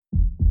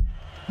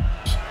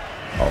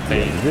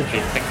They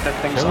think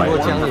that things might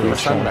work from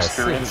personal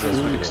experiences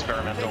with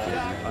experimental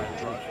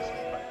drugs.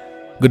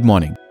 Good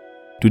morning.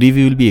 Today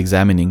we will be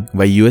examining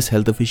why US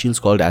health officials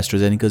called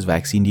AstraZeneca's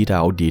vaccine data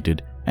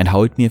outdated and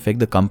how it may affect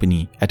the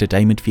company at a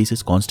time it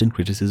faces constant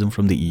criticism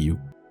from the EU.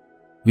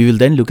 We will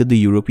then look at the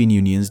European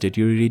Union's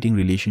deteriorating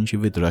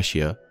relationship with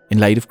Russia in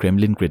light of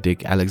Kremlin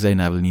critic Alexei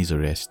Navalny's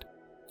arrest.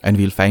 And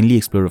we'll finally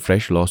explore a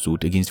fresh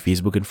lawsuit against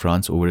Facebook in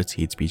France over its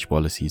hate speech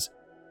policies.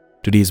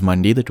 Today is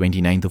Monday, the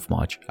 29th of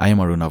March. I am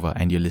Arunava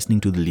and you're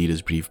listening to the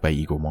Leader's Brief by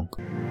Ego Monk.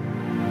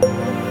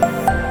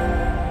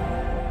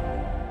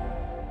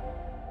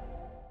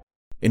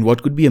 In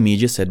what could be a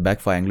major setback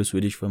for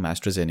Anglo-Swedish firm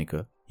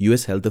AstraZeneca,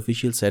 US health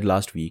officials said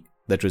last week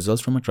that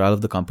results from a trial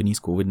of the company's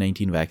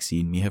COVID-19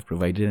 vaccine may have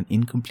provided an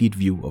incomplete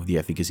view of the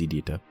efficacy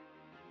data.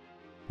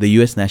 The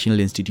US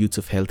National Institutes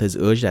of Health has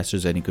urged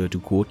AstraZeneca to,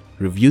 quote,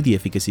 review the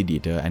efficacy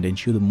data and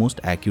ensure the most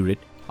accurate,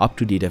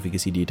 up-to-date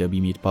efficacy data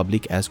be made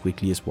public as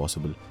quickly as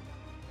possible.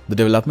 The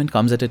development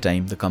comes at a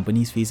time the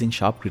company is facing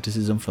sharp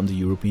criticism from the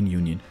European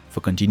Union for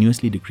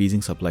continuously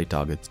decreasing supply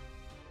targets.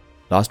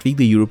 Last week,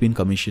 the European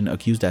Commission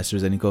accused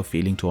AstraZeneca of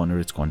failing to honor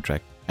its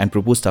contract and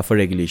proposed tougher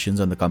regulations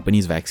on the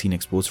company's vaccine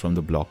exports from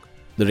the bloc.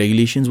 The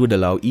regulations would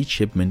allow each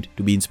shipment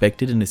to be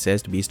inspected and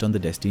assessed based on the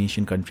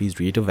destination country's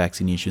rate of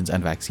vaccinations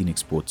and vaccine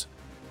exports.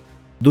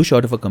 Though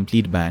short of a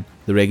complete ban,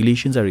 the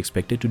regulations are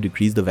expected to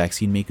decrease the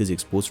vaccine makers'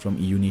 exports from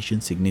EU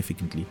nations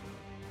significantly.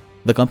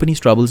 The company's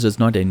troubles does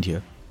not end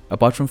here.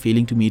 Apart from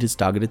failing to meet its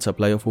targeted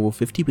supply of over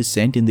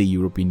 50% in the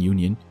European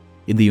Union,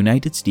 in the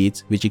United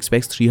States, which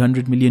expects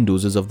 300 million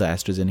doses of the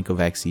AstraZeneca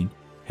vaccine,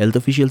 health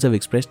officials have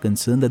expressed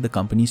concern that the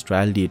company's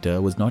trial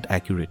data was not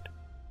accurate.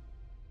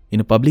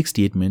 In a public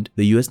statement,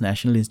 the US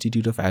National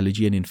Institute of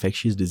Allergy and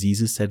Infectious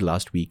Diseases said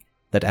last week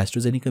that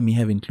AstraZeneca may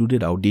have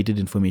included outdated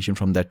information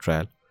from that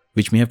trial,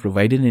 which may have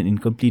provided an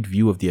incomplete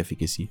view of the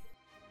efficacy.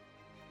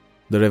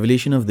 The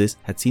revelation of this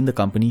had seen the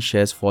company's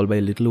shares fall by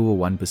a little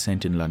over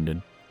 1% in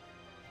London.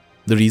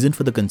 The reason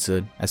for the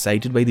concern, as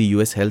cited by the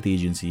US Health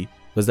Agency,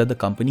 was that the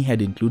company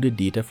had included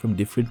data from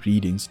different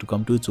readings to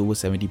come to its over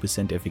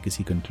 70%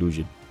 efficacy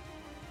conclusion.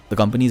 The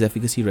company's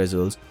efficacy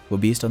results were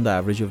based on the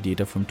average of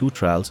data from two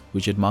trials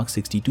which had marked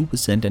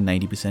 62% and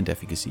 90%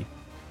 efficacy.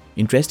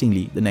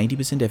 Interestingly, the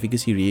 90%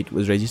 efficacy rate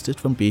was registered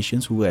from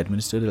patients who were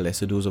administered a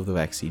lesser dose of the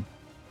vaccine.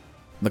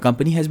 The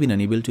company has been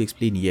unable to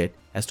explain yet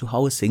as to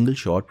how a single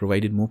shot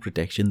provided more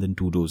protection than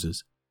two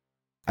doses.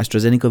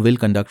 AstraZeneca will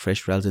conduct fresh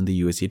trials in the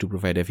USA to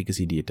provide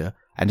efficacy data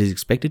and is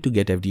expected to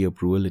get FDA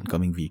approval in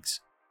coming weeks.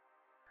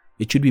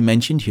 It should be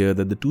mentioned here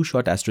that the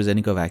two-shot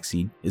AstraZeneca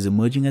vaccine is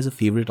emerging as a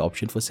favorite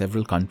option for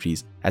several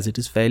countries as it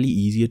is fairly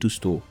easier to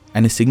store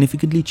and is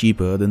significantly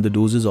cheaper than the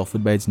doses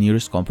offered by its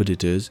nearest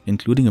competitors,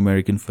 including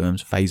American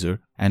firms Pfizer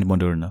and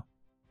Moderna.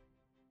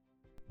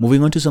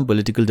 Moving on to some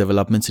political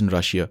developments in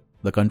Russia,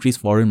 the country's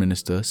foreign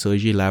minister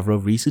Sergei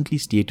Lavrov recently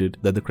stated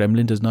that the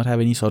Kremlin does not have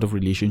any sort of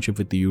relationship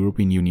with the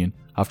European Union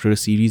after a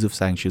series of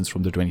sanctions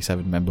from the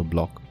 27-member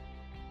bloc.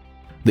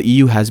 The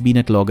EU has been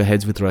at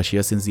loggerheads with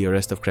Russia since the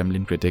arrest of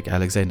Kremlin critic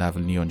Alexei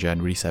Navalny on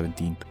January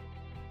 17th.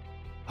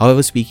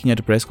 However, speaking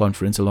at a press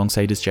conference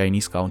alongside his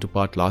Chinese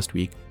counterpart last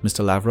week,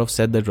 Mr. Lavrov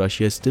said that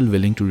Russia is still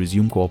willing to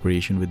resume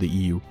cooperation with the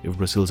EU if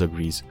Brussels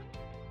agrees.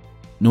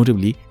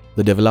 Notably,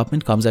 the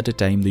development comes at a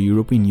time the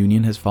European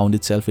Union has found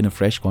itself in a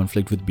fresh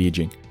conflict with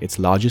Beijing, its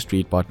largest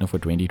trade partner for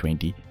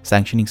 2020,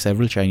 sanctioning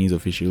several Chinese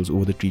officials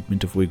over the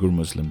treatment of Uyghur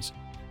Muslims.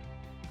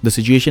 The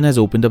situation has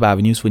opened up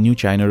avenues for new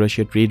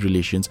China-Russia trade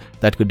relations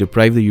that could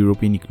deprive the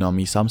European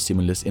economy some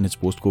stimulus in its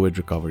post-COVID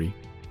recovery.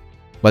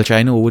 While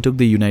China overtook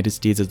the United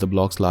States as the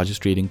bloc's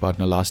largest trading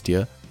partner last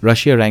year,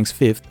 Russia ranks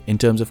 5th in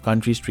terms of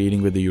countries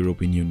trading with the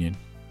European Union.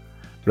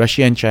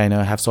 Russia and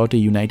China have sought a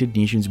United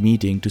Nations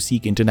meeting to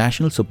seek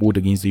international support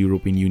against the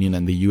European Union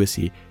and the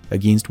USA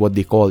against what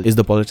they call is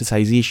the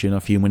politicization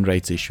of human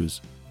rights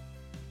issues.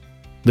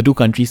 The two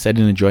countries said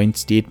in a joint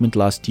statement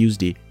last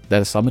Tuesday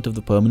that a summit of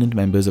the permanent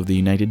members of the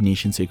United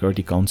Nations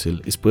Security Council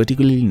is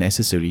particularly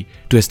necessary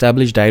to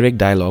establish direct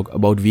dialogue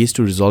about ways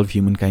to resolve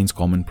humankind's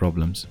common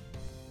problems.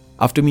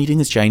 After meeting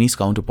his Chinese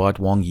counterpart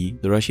Wang Yi,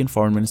 the Russian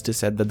foreign minister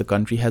said that the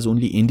country has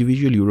only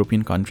individual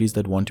European countries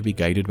that want to be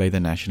guided by their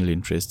national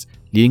interests,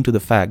 leading to the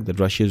fact that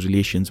Russia's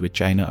relations with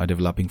China are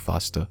developing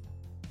faster.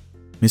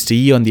 Mr.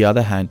 Yi, on the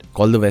other hand,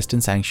 called the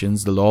Western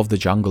sanctions the law of the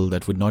jungle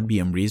that would not be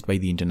embraced by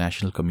the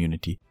international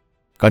community.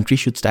 Countries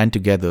should stand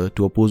together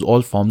to oppose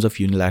all forms of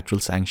unilateral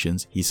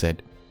sanctions, he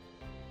said.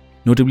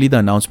 Notably, the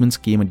announcements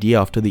came a day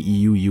after the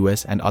EU,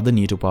 US and other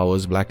NATO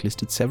powers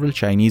blacklisted several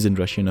Chinese and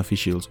Russian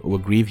officials over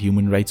grave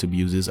human rights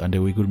abuses under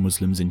Uyghur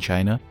Muslims in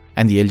China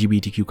and the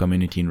LGBTQ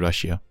community in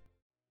Russia.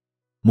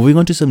 Moving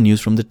on to some news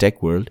from the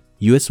tech world,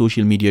 US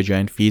social media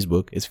giant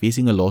Facebook is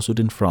facing a lawsuit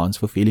in France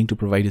for failing to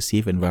provide a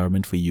safe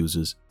environment for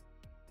users.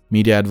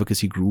 Media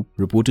advocacy group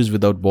Reporters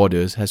Without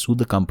Borders has sued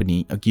the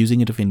company,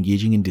 accusing it of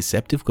engaging in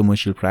deceptive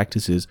commercial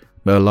practices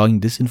by allowing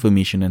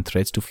disinformation and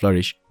threats to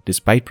flourish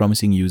despite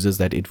promising users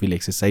that it will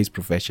exercise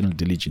professional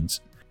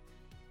diligence.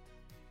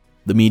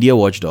 The media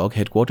watchdog,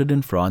 headquartered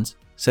in France,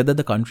 said that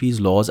the country's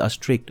laws are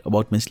strict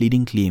about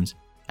misleading claims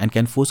and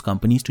can force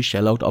companies to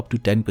shell out up to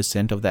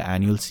 10% of their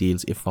annual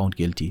sales if found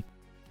guilty.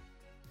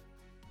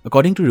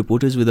 According to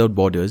Reporters Without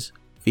Borders,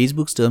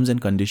 Facebook's terms and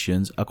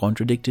conditions are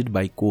contradicted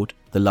by, quote,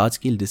 the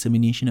large-scale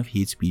dissemination of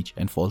hate speech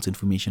and false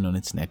information on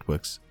its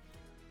networks.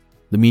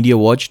 The media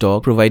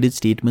watchdog provided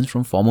statements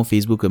from former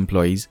Facebook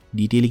employees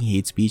detailing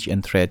hate speech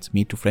and threats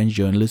made to French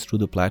journalists through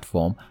the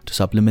platform to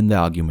supplement their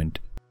argument.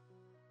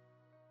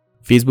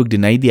 Facebook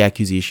denied the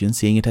accusation,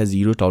 saying it has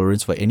zero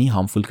tolerance for any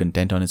harmful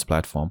content on its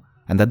platform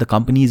and that the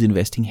company is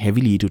investing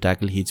heavily to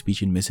tackle hate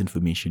speech and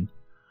misinformation.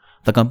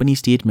 The company's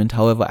statement,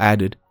 however,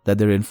 added that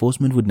their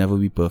enforcement would never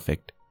be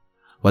perfect.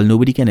 While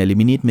nobody can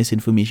eliminate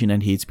misinformation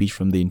and hate speech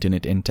from the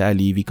internet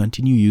entirely, we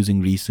continue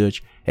using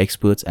research,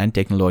 experts, and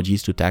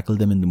technologies to tackle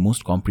them in the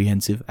most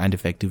comprehensive and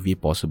effective way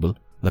possible,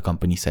 the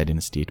company said in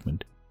a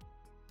statement.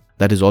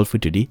 That is all for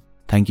today.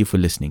 Thank you for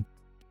listening.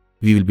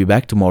 We will be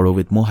back tomorrow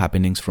with more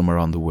happenings from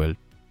around the world.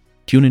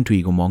 Tune into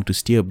Egomong to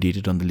stay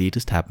updated on the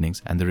latest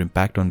happenings and their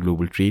impact on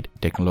global trade,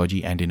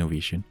 technology, and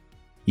innovation.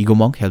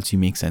 Egomong helps you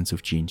make sense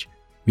of change.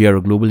 We are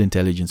a global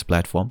intelligence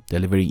platform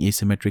delivering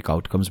asymmetric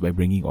outcomes by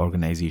bringing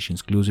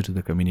organizations closer to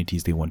the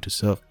communities they want to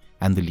serve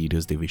and the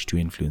leaders they wish to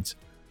influence.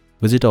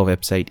 Visit our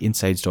website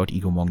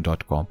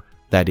insights.egomong.com,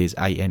 that is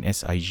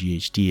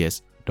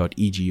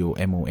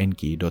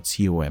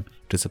insights.egomonk.com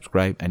to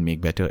subscribe and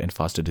make better and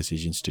faster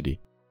decisions today.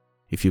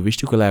 If you wish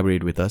to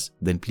collaborate with us,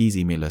 then please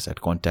email us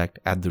at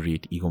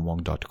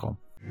contact@egomong.com.